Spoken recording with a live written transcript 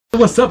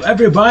What's up,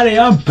 everybody?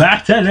 I'm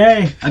back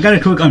today. I got a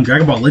quick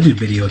Dragon Ball Legends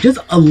video. Just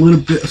a little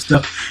bit of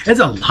stuff. It's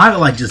a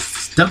lot of just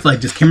stuff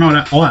just came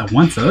out all at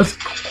once, so it's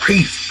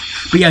crazy.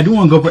 But yeah, I do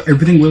want to go over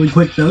everything really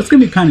quick though. It's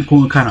gonna be kind of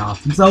cool and kind of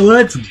awesome. So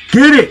let's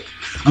get it.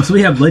 So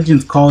we have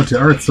Legends Call to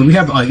Earth. So we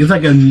have it's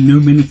like a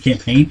new mini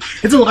campaign.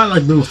 It's a lot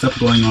of little stuff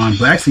going on.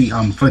 But actually,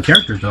 for the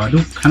characters though, I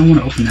do kind of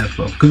want to open that as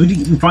well because we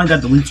finally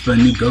got the leaks for the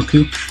new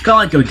Goku. Got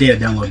like a data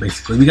download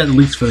basically. We got the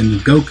leaks for the new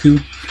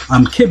Goku,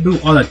 Kid Buu,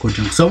 all that cool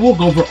junk. So we'll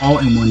go over all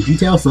in one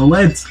detail. So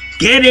let's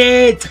get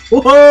it.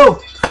 Whoa!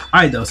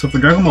 Alright though. So for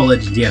Dragon Ball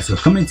Legends, yeah. So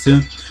coming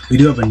soon, we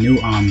do have a new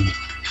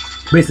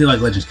basically like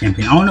Legends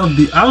campaign. I don't know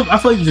if I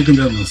feel like these are gonna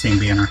be on the same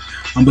banner.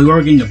 But we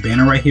are getting a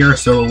banner right here,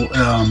 so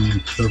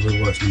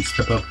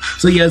step up.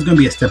 So yeah, it's gonna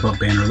be a step up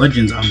banner.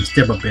 Legends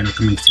step up banner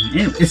coming soon.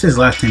 And it says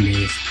last 10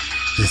 days.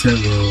 It's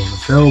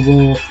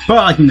available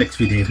probably like in the next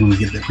few days when we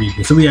get the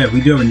preview. So we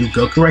do have a new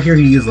Goku right here.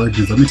 He is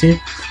Legends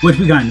Limited, which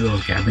we got a new little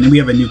gap. And then we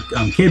have a new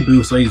Kid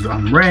Buu, so he's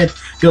red.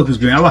 Goku's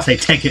green. I was about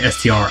to say Tekken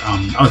STR.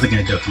 I was thinking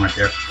of Dokkan right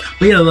there.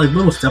 But yeah, like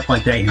little stuff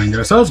like that here and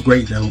there. So that's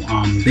great though.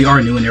 They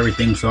are new and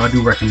everything, so I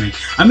do recommend.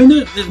 I mean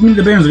the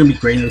banners are gonna be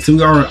great. So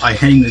we are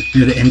heading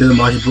to the end of the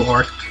Majin Buu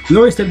arc. We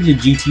already stepped into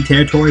GT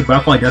territory, but I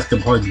feel like that's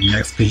gonna probably be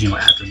next because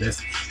after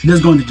this, it does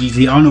go into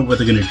GT. I don't know what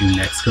they're gonna do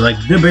next because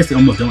they're basically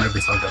almost done with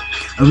every saga.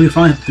 And we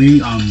find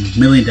 3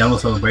 million download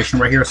celebration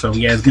right here, so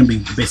yeah, it's gonna be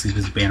basically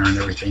this banner and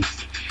everything.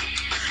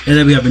 And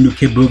then we have a new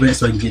Kid Buu event,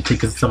 so you can get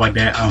tickets and stuff like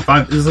that.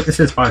 It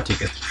says 5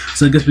 tickets,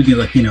 so I guess we can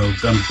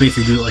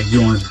basically do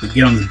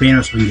get on this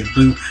banner so we can get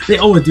Buu. They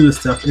always do this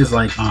stuff. Is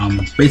like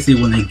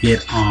basically when they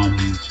get I'm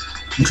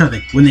trying to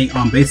think when they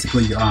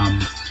basically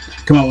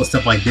come out with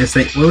stuff like this.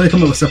 They always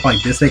do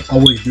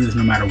this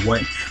no matter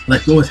what.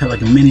 Like they always have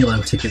like a mini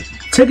level tickets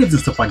and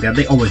stuff like that.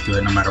 They always do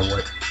it no matter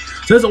what.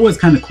 So it's always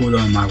kind of cool though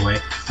in my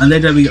way. And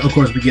then of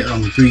course we get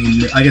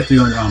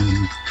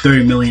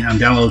 330 million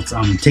downloads,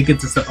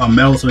 tickets and stuff,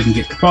 medals, so we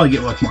can probably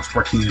get like more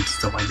sparking units and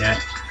stuff like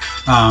that.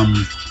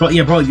 But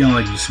yeah, probably getting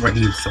like just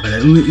sparking units and stuff like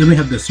that. We only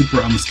have the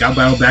super scout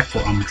battle back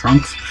for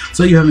Trunks,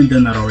 so you haven't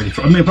done that already.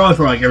 Probably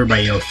for like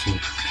everybody else too.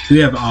 We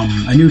have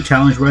a new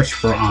challenge rush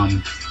for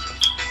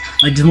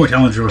like just more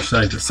challenge rush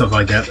stuff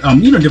like that.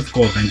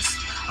 Difficult events.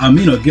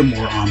 Get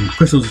more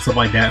crystals and stuff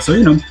like that. So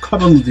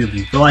couple of if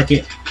you feel like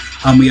it.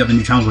 We have a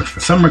new challenge rush for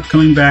summer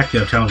coming back. We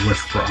have challenge rush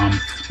for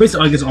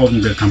basically I guess all of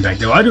them gonna come back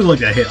though. I do like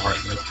that hit art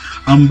though.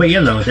 But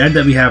yeah though,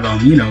 that we have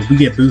we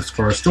get boosts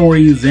for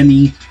stories,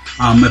 Zenny,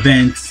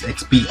 events,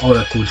 XP, all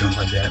that cool junk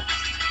like that.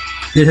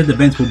 They said the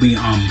events will be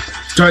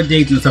start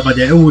dates and stuff like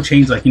that. It will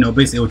change basically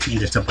it will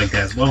change and stuff like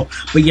that as well.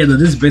 But yeah though,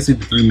 this is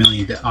basically 30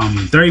 million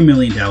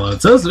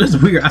downloads. So it's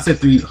weird. I said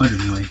 300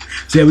 million.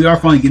 So yeah, we are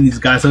finally getting these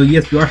guys. So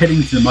yes, we are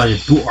heading to the Majin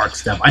Buu arc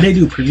stuff. I did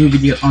do preview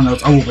videos on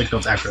those. I will link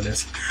those after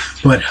this.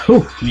 But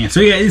man, so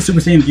yeah, it's Super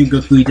Saiyan 3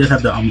 Goku. He does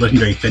have the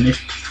legendary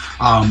finish.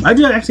 I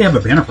do actually have a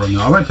banner for him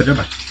though. I might put it up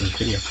after this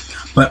video.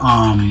 But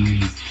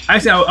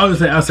actually I'll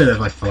say that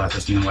like for last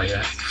or something like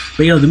that.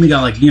 But yeah, then we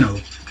got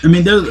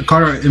the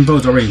card art info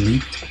is already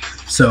leaked,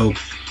 so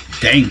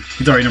dang,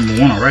 he's already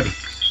 #1 already.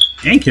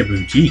 Dang, Kid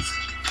Buu, jeez.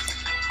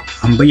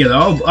 But yeah,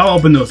 I'll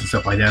open those and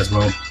stuff like that as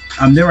well.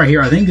 They're right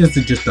here. I think this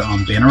is just the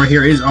banner right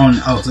here. Is on.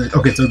 Oh,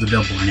 okay, so it's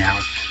available now.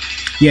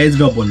 Yeah, it's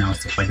available now and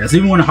stuff like that. So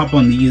if you want to hop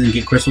on these and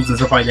get crystals and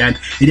stuff like that,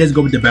 it does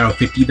go with the Battle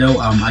 50 though.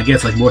 I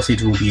guess like more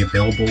stages will be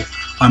available.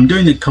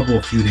 During the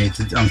few days,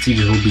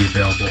 stages will be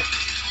available.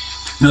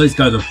 Now these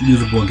guys are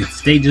usable against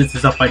stages and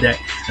stuff like that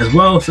as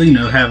well, so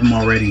have them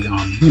already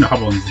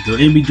hop on to do it.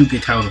 And we do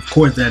get titles, of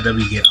course, that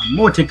we get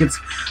more tickets,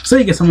 so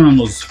you get someone on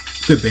those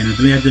good banners.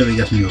 We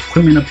got some new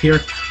equipment up here,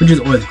 which is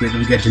always great.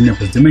 We got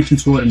Janepa's Dimension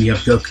Sword, and we have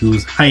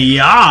Goku's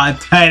Hiya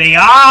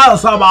Teria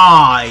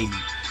Sabai.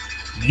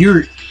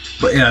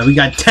 But yeah, we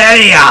got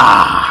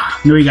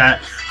Teria. Then we got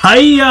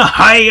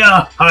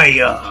Hiya.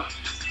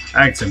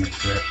 Excellent.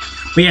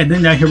 But yeah,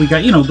 then down here we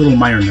got, little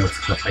minor notes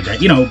and stuff like that.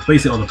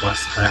 Basically all the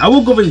plus. I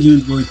will go over the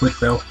units really quick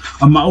though.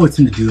 I always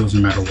tend to do those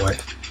no matter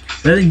what.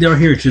 But I think down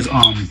here it's just,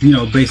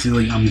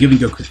 basically giving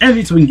Goku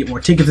energy so we can get more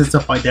tickets and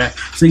stuff like that.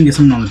 So you can get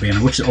something on the banner,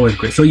 which is always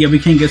great. So yeah, we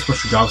can get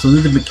special drops. So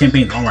this is the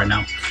campaign's on right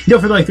now.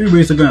 For like 3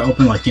 weeks they're gonna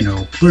open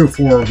 3 or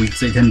 4 weeks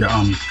they tend to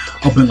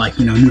open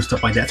new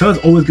stuff like that. So it's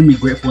always gonna be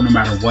great for no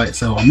matter what.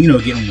 So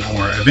getting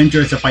more adventure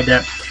and stuff like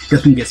that.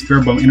 Guess we can get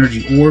Spirit Bomb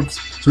energy orbs.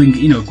 So we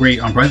can get, great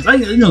prizes.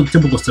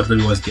 Typical stuff that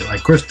we always get,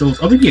 like crystals.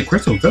 Oh, we can get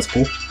crystals, that's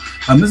cool.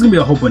 There's gonna be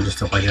a whole bunch of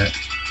stuff like that.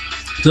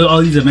 So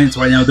all these events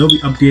right now, they'll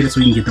be updated so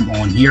we can get them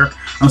on here.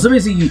 So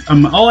basically,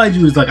 all I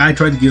do is I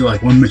try to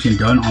get one mission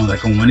done on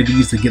one of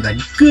these to get that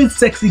good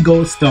sexy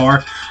gold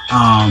star.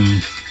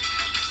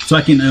 So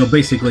I can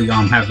basically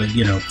have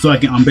so I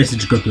can basically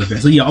just go through the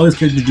event. So yeah, all these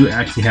characters do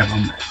actually have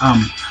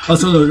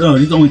also these are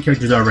the only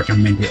characters I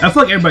recommended. I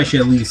feel like everybody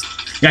should at least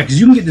because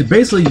you can get this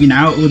basically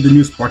out with the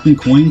new sparking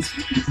coins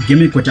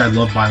gimmick, which I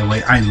love, by the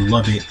way. I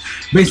love it.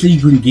 Basically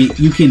you can get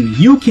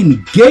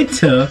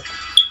to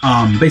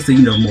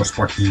basically more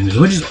sparking units,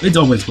 which is it's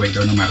always great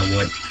though no matter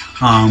what.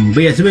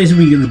 But yeah, so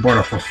basically we get the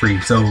barter for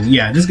free. So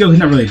yeah, this guy is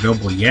not really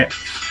available yet,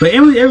 but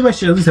everybody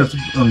should at least have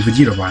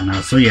Vegeta right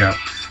now. So yeah,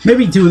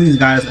 maybe 2 of these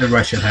guys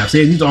everybody should have. So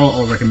yeah, these are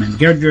all recommended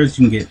characters.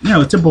 You can get, you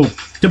know, typical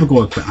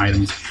equipment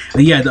items.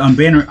 And yeah, the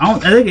banner, I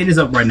think it is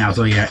up right now.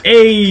 So yeah,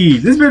 hey,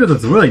 this banner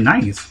looks really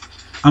nice.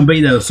 But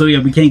you know, so yeah,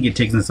 we can get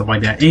tickets and stuff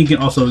like that, and you can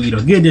also, you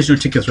know, get additional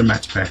tickets for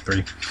Match Pack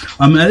 3.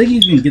 I think you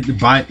can get the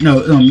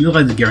you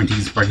like the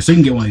guarantees bracket, so you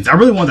can get one of these. I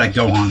really want that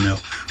Gohan though.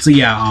 So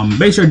yeah,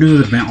 make sure to do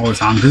this event all the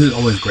time because it's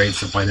always great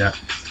stuff like that.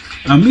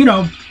 You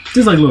know,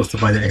 just like little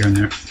stuff like that here and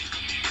there.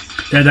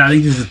 I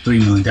think this is 3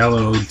 million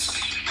downloads.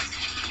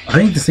 I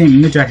think the same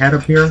image I had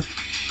up here.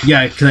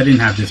 Yeah, because I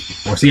didn't have this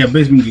before. So yeah,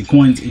 basically we get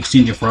coins,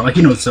 exchange it for, like,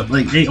 you know, stuff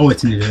like they always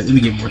tend to do it. We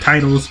get more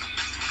titles.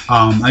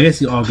 I guess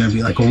you're all gonna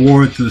be like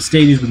awards through the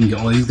stages. We can get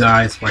all these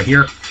guys right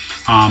here.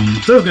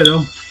 So okay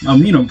though.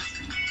 You know,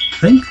 I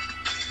think,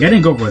 yeah, I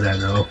didn't go for that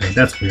though. Okay,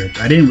 that's weird.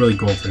 I didn't really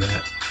go for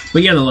that.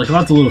 But yeah, like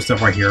lots of little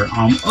stuff right here.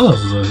 Oh,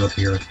 this is up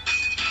here.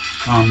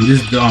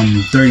 This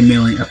is 30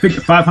 million,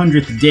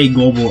 500th day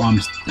global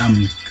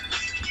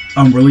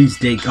release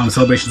date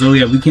celebration. So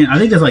yeah, we can. I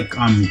think there's like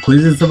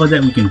quizzes and stuff like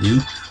that we can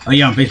do.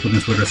 Yeah, on Facebook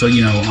and Twitter. So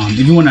you know,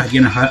 if you want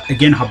to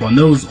again hop on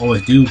those,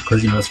 always do,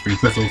 because you know it's free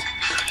crystals.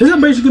 This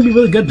celebration could be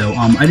really good though.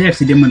 I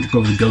actually did want to go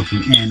over the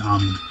Goku and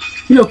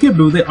you know, Kid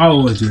Buu. They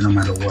always do no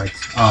matter what.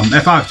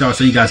 At 5 stars,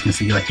 so you guys can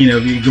see, like, you know,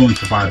 if you're going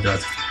for 5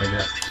 stars, stuff like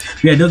that.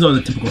 Yeah, those are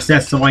the typical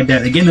stats, stuff like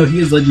that. Again, though, he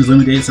is Legends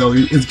Limited, so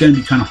it's going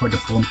to be kind of hard to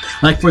pull him.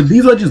 Like, for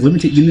these Legends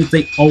Limited units,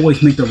 they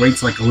always make the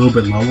rates, like, a little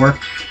bit lower,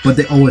 but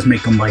they always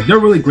make them, like, they're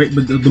really great,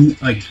 but,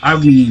 like, I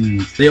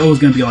mean, they always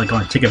going to be, like,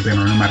 on a ticket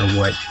banner no matter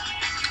what.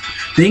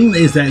 Thing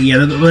is that, yeah,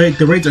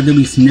 the rates are going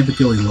to be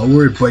significantly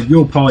lower, but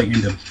you'll probably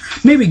end up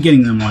maybe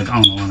getting them, like,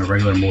 I don't know, on a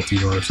regular multi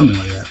or something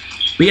like that.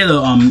 But yeah,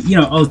 though, you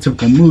know, all the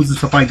typical moves and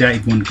stuff like that,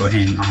 if you want to go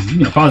ahead and,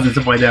 you know, pause and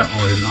stuff like that,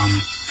 or,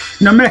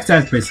 you know, max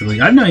stats,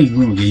 basically. I know you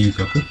want to get you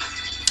Goku.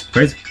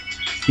 Crazy.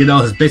 Get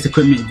all his basic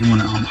equipment if you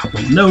want to hop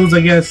on those, I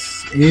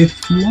guess,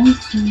 if you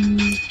want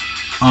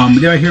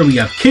to. Right here we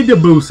have Kid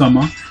Buu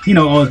Summer. You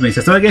know, all his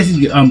basic. So I guess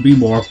you can be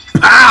more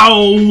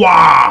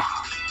power.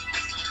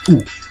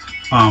 Ooh.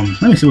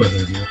 Let me see what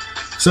they do.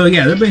 So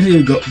yeah, they're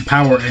basically go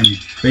power and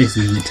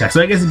basically attack.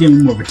 So I guess it's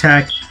giving more of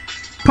attack.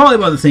 Probably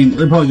about the same.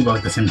 They probably about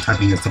like the same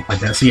typing and stuff like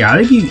that. So yeah, I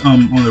think he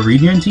on the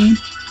regen team.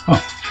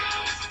 Oh,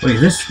 wait,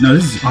 this no,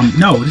 this is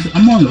no,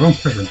 I'm on the wrong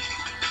person.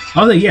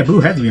 Oh, yeah,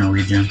 Buu has to be on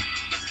regen.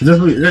 That's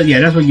what, yeah,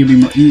 that's what he's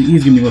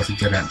gonna be mostly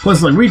good at.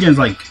 Plus, like regen's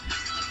like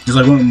just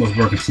like one of the most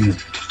broken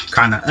teams.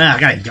 Kind of.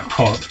 I got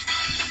hard.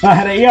 I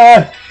had a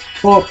yawn.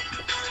 Oh.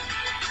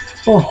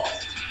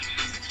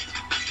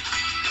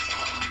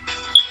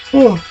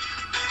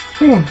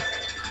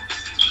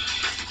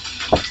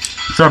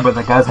 Sorry about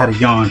that, guys. Had a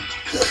yawn.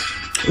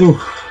 Ooh.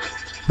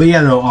 But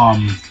yeah, though,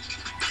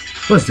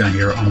 what's down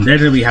here?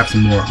 There we have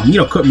some more, you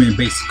know, equipment,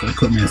 basic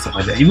equipment and stuff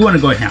like that. If you want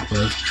to go ahead and help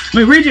with those. I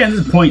mean, regen at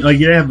this point, like,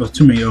 you don't have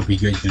too many OP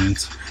good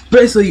units.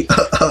 Basically,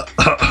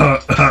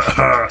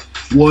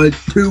 1,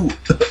 2,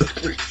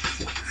 3.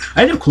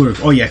 I didn't clear.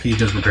 Oh yeah, he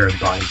just repaired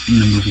his body in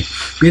the movie.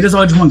 But yeah, that's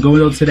all I just want to go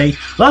with today.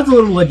 Lots of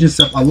little legend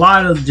stuff, a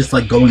lot of just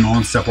like going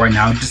on stuff right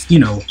now. Just, you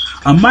know,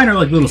 minor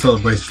like little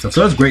celebration stuff.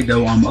 So that's great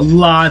though.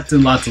 Lots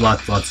and lots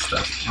of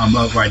stuff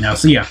up right now.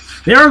 So yeah,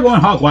 they are going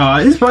hog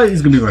wild. This probably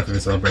is gonna be worth it for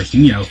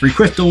celebration. You know, free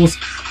crystals,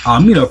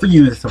 you know, free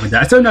units and stuff like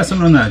that. I still got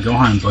something on the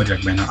Gohan and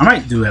Bojack banner. I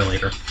might do that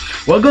later.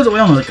 Well, it goes away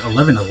on like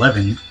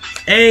 11/11.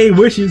 Hey,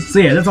 wishes. So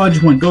yeah, that's all I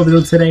just want to go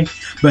over today.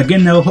 But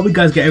again, though, hope you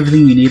guys got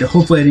everything you need.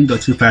 Hopefully I didn't go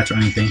too fast or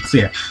anything. So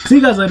yeah, see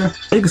you guys later.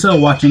 Thank you so much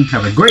for watching.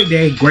 Have a great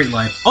day, great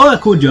life, all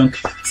that cool junk.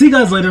 See you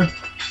guys later.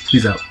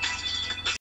 Peace out.